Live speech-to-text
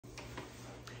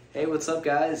Hey, what's up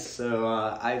guys? So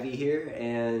Ivy here,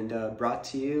 and brought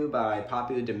to you by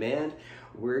popular demand.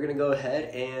 We're gonna go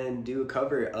ahead and do a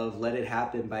cover of Let It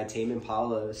Happen by Tame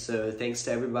Impala. So thanks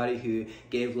to everybody who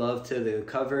gave love to the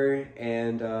cover,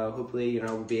 and hopefully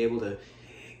we'll be able to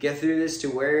get through this to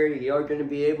where you're gonna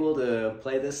be able to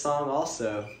play this song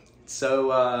also.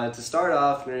 So to start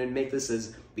off, we're gonna make this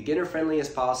as beginner friendly as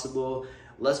possible.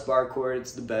 Less bar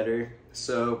chords, the better.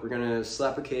 So we're gonna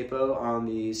slap a capo on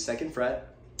the 2nd fret.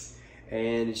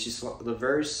 And it's just the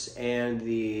verse and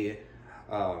the,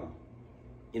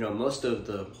 most of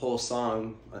the whole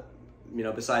song,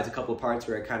 besides a couple parts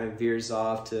where it kind of veers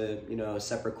off to,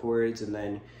 separate chords and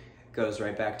then goes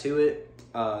right back to it.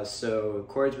 So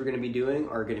chords we're going to be doing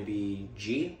are going to be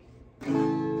G.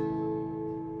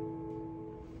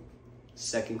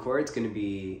 Second chord's going to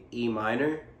be E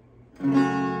minor.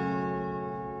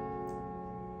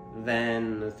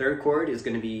 Then the third chord is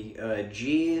going to be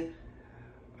G.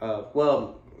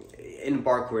 In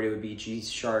bar chord it would be G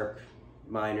sharp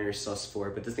minor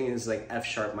sus4, but the thing is like F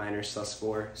sharp minor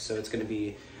sus4, so it's going to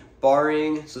be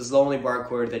barring, so this is the only bar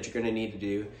chord that you're going to need to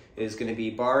do, is going to be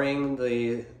barring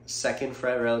the 2nd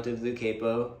fret relative to the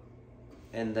capo,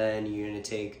 and then you're going to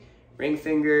take ring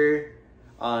finger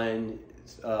on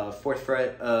 4th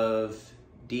fret of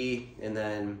D, and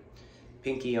then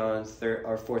pinky on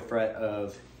 4th fret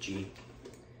of G.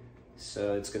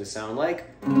 So it's going to sound like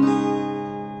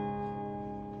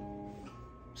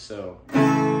so.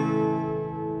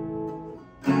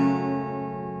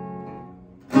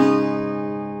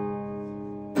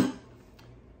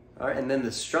 All right, and then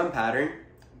the strum pattern.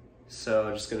 So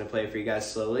I'm just gonna play it for you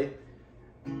guys slowly.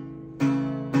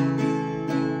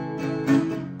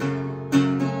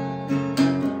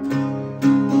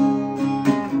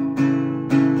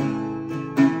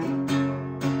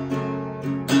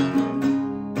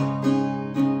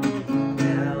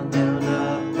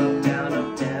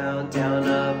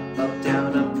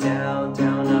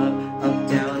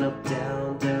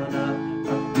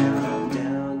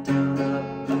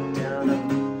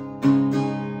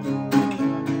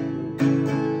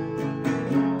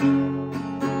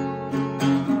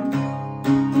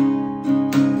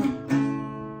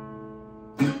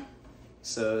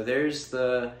 So there's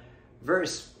the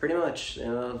verse, pretty much,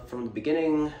 from the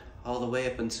beginning all the way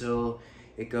up until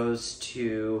it goes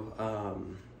to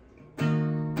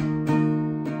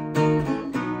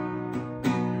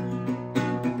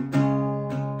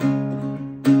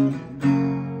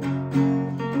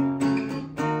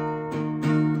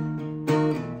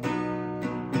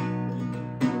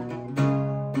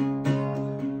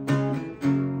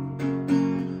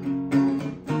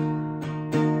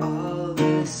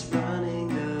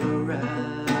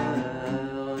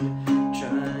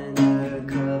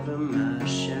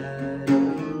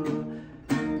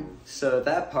so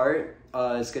that part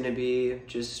is going to be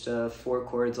just 4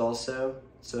 chords also.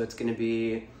 So it's going to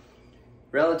be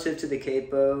relative to the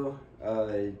capo,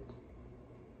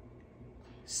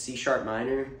 C sharp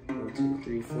minor, 1, 2,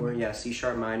 3, 4, yeah, C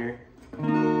sharp minor.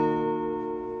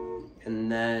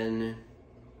 And then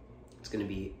it's going to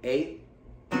be A,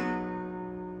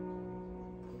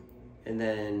 and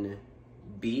then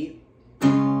B,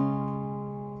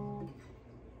 and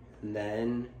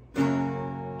then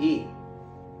E.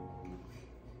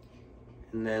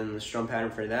 And then the strum pattern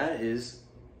for that is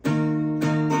it's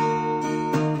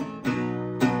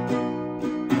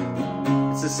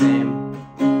the same.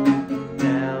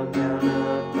 Down, down,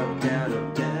 up, down,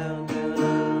 up, down, down,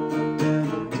 up, down,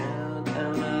 up, down,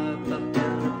 down, up, down, up,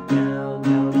 down,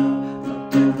 down, up,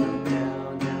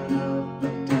 down, up,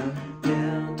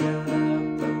 down, down, up, down, down, down,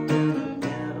 up, down,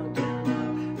 up, down, down,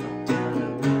 up, down, up, down, down,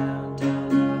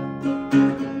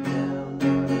 up,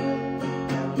 down,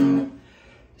 down, up.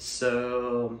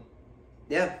 So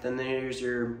yeah, then there's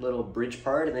your little bridge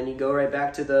part, and then you go right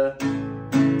back to the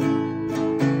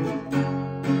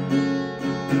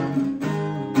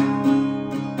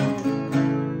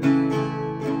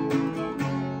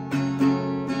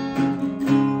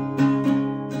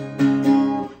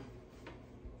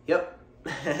yep.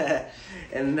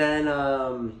 And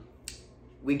then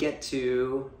we get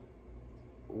to,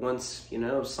 once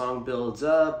song builds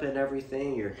up and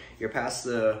everything, you're past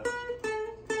the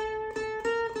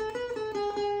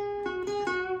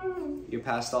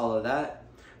past all of that,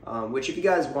 which if you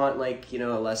guys want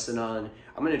a lesson on,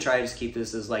 I'm gonna try to just keep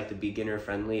this as like the beginner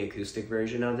friendly acoustic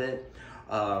version of it,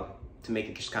 to make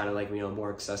it just kind of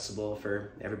more accessible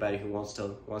for everybody who wants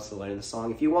to learn the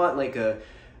song. If you want like a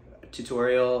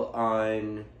tutorial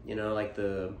on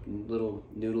the little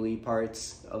noodly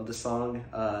parts of the song,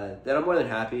 then I'm more than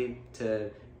happy to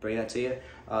bring that to you.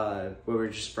 But we're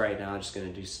just right now just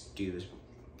gonna do this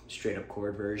straight up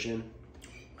chord version.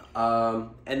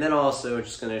 And then also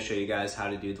just gonna show you guys how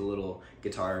to do the little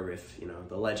guitar riff, you know,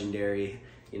 the legendary,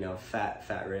 you know,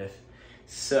 fat riff.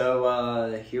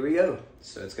 So here we go.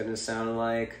 So it's gonna sound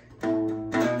like.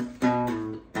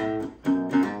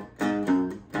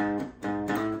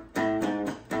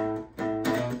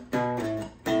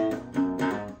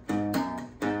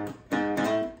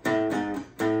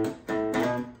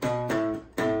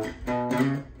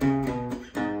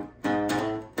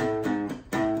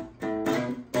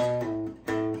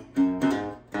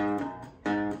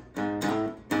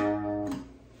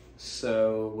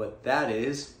 So what that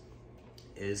is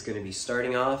going to be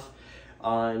starting off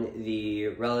on the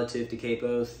relative to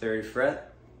capo 3rd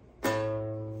fret,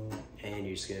 and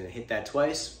you're just going to hit that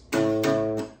twice,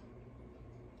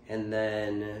 and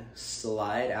then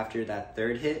slide after that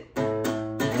 3rd hit.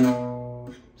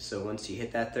 So once you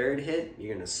hit that 3rd hit,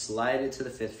 you're going to slide it to the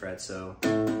 5th fret, so,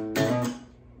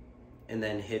 and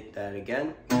then hit that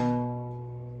again,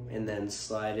 and then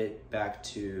slide it back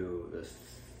to the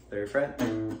 3rd fret.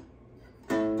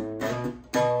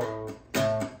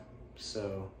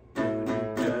 So, and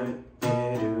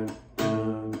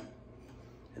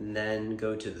then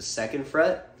go to the 2nd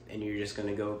fret, and you're just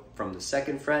gonna go from the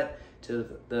 2nd fret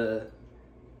to the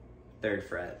 3rd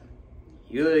fret.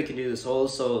 You literally can do this whole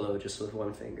solo just with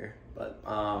one finger, but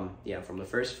yeah, from the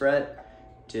 1st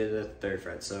fret to the 3rd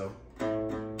fret. So,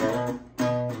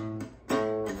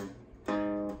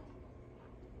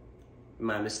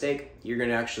 my mistake, you're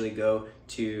gonna actually go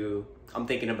to, I'm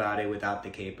thinking about it without the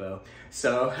capo.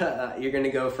 So you're gonna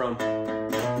go from,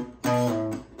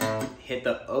 hit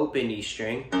the open E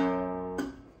string,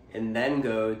 and then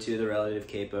go to the relative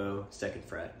capo 2nd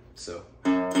fret. So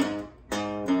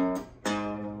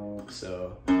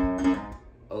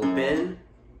open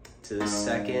to the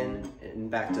 2nd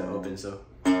and back to open. So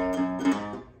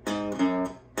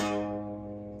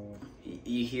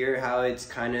you hear how it's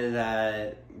kind of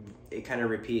that, it kind of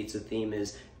repeats. The theme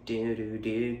is do do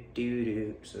do do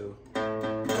do. So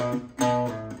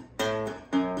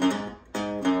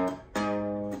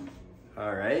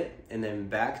all right, and then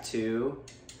back to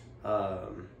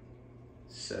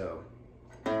so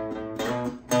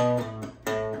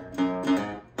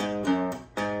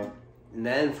and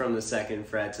then from the 2nd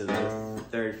fret to the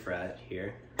 3rd fret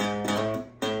here.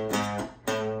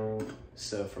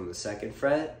 So from the 2nd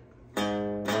fret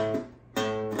to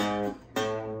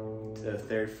the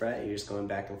 3rd fret, you're just going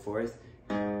back and forth.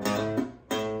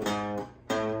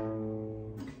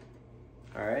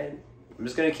 Alright, I'm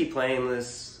just gonna keep playing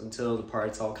this until the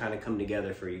parts all kind of come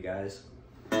together for you guys.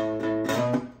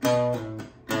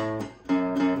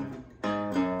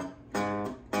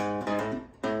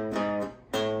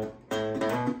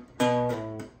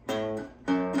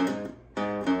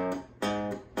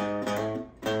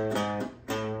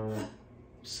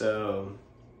 So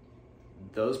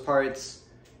those parts,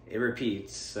 it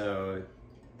repeats. So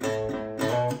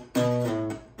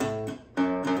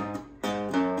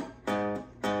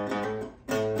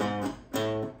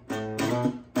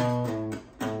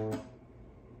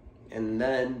and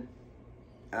then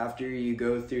after you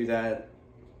go through that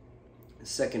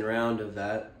 2nd round of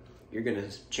that, you're gonna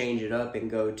change it up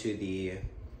and go to the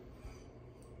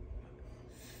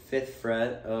 5th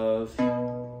fret of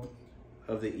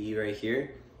the E right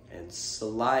here, and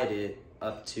slide it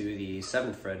up to the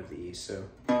 7th fret of the E. So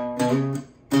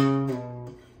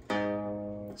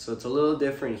it's a little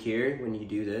different here when you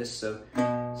do this. So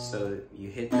you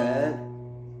hit that.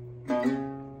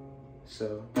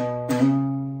 So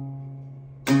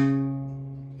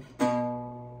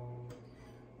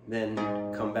then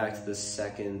come back to the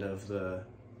 2nd of the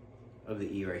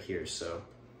E right here. So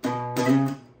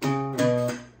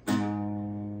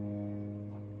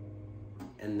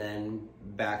and then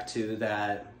back to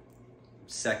that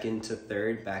 2nd to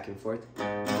 3rd, back and forth.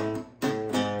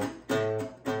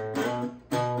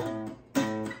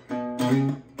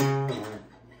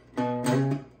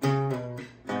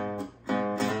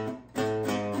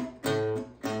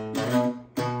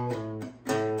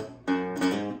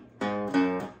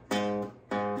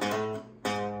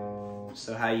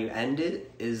 So how you end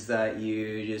it is that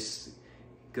you just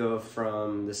go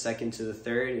from the 2nd to the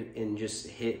 3rd and just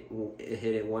hit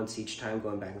it once each time,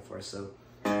 going back and forth.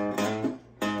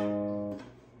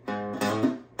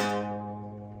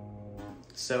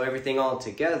 So everything all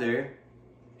together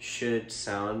should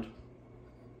sound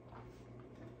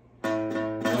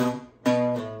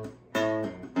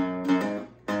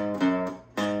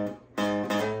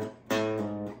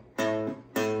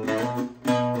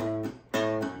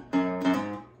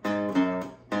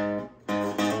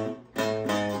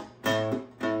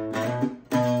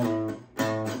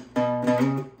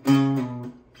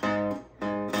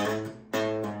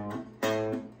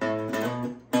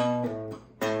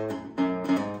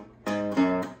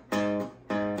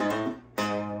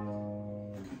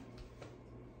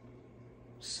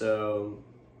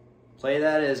play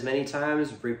that as many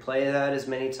times, replay that as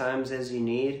many times as you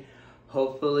need.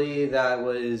 Hopefully that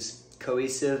was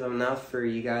cohesive enough for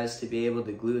you guys to be able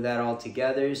to glue that all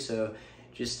together. So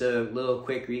just a little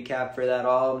quick recap for that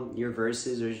all. Your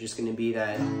verses are just going to be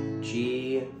that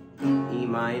G, E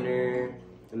minor,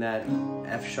 and that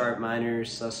F sharp minor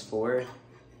sus4.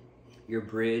 Your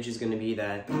bridge is going to be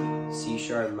that C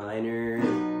sharp minor,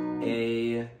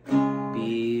 A,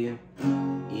 B,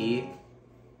 E.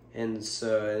 And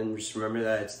just remember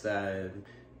that it's that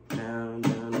down,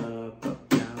 down, up,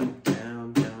 down,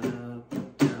 down, down,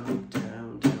 up, down,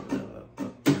 down, down, up,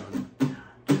 down,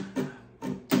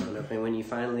 down, up. And when you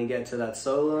finally get to that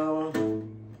solo,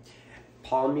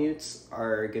 palm mutes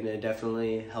are gonna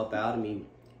definitely help out. I mean,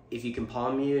 if you can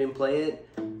palm mute and play it,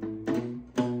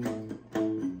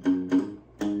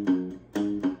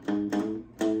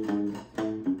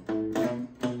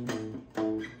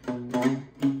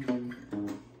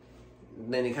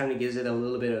 then it kind of gives it a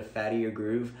little bit of fattier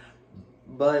groove.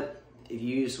 But if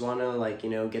you just want to, like, you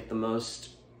know, get the most,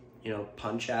 you know,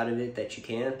 punch out of it that you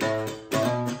can,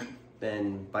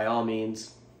 then by all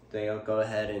means, go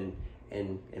ahead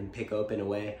and pick open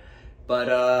away.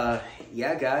 But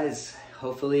yeah, guys,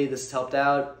 hopefully this helped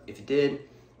out. If it did,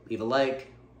 leave a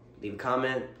like, leave a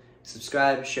comment,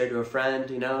 subscribe, share to a friend,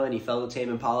 you know, any fellow Tame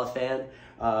Impala fan.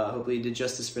 Hopefully you did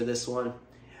justice for this one.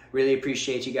 Really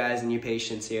appreciate you guys and your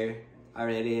patience here.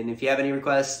 Alrighty, and if you have any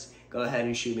requests, go ahead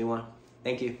and shoot me one.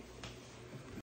 Thank you.